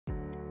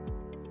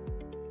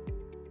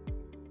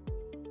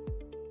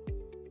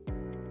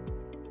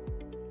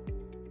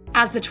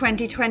As the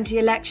 2020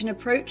 election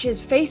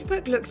approaches,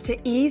 Facebook looks to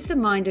ease the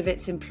mind of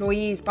its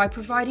employees by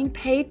providing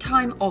paid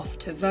time off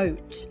to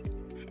vote.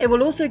 It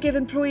will also give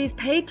employees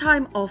paid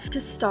time off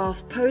to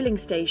staff polling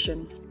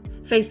stations.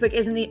 Facebook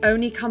isn't the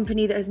only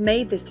company that has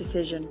made this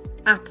decision.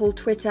 Apple,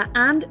 Twitter,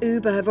 and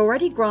Uber have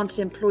already granted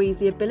employees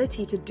the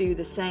ability to do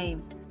the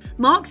same.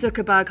 Mark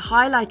Zuckerberg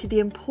highlighted the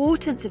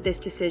importance of this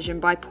decision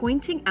by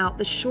pointing out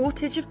the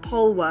shortage of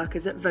poll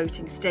workers at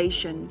voting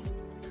stations.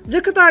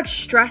 Zuckerberg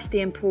stressed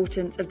the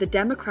importance of the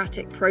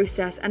democratic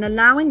process and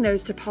allowing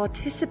those to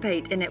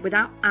participate in it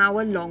without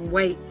hour-long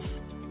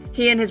waits.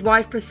 He and his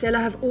wife Priscilla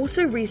have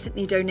also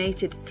recently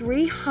donated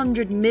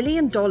 $300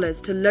 million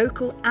to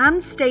local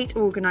and state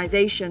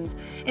organizations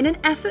in an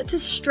effort to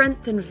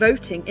strengthen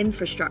voting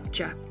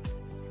infrastructure.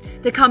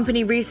 The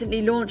company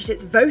recently launched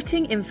its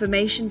Voting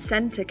Information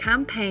Center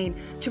campaign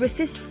to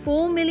assist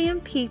 4 million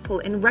people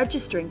in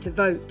registering to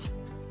vote.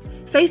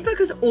 Facebook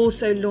has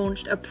also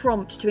launched a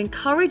prompt to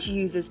encourage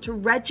users to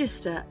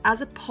register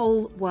as a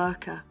poll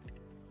worker.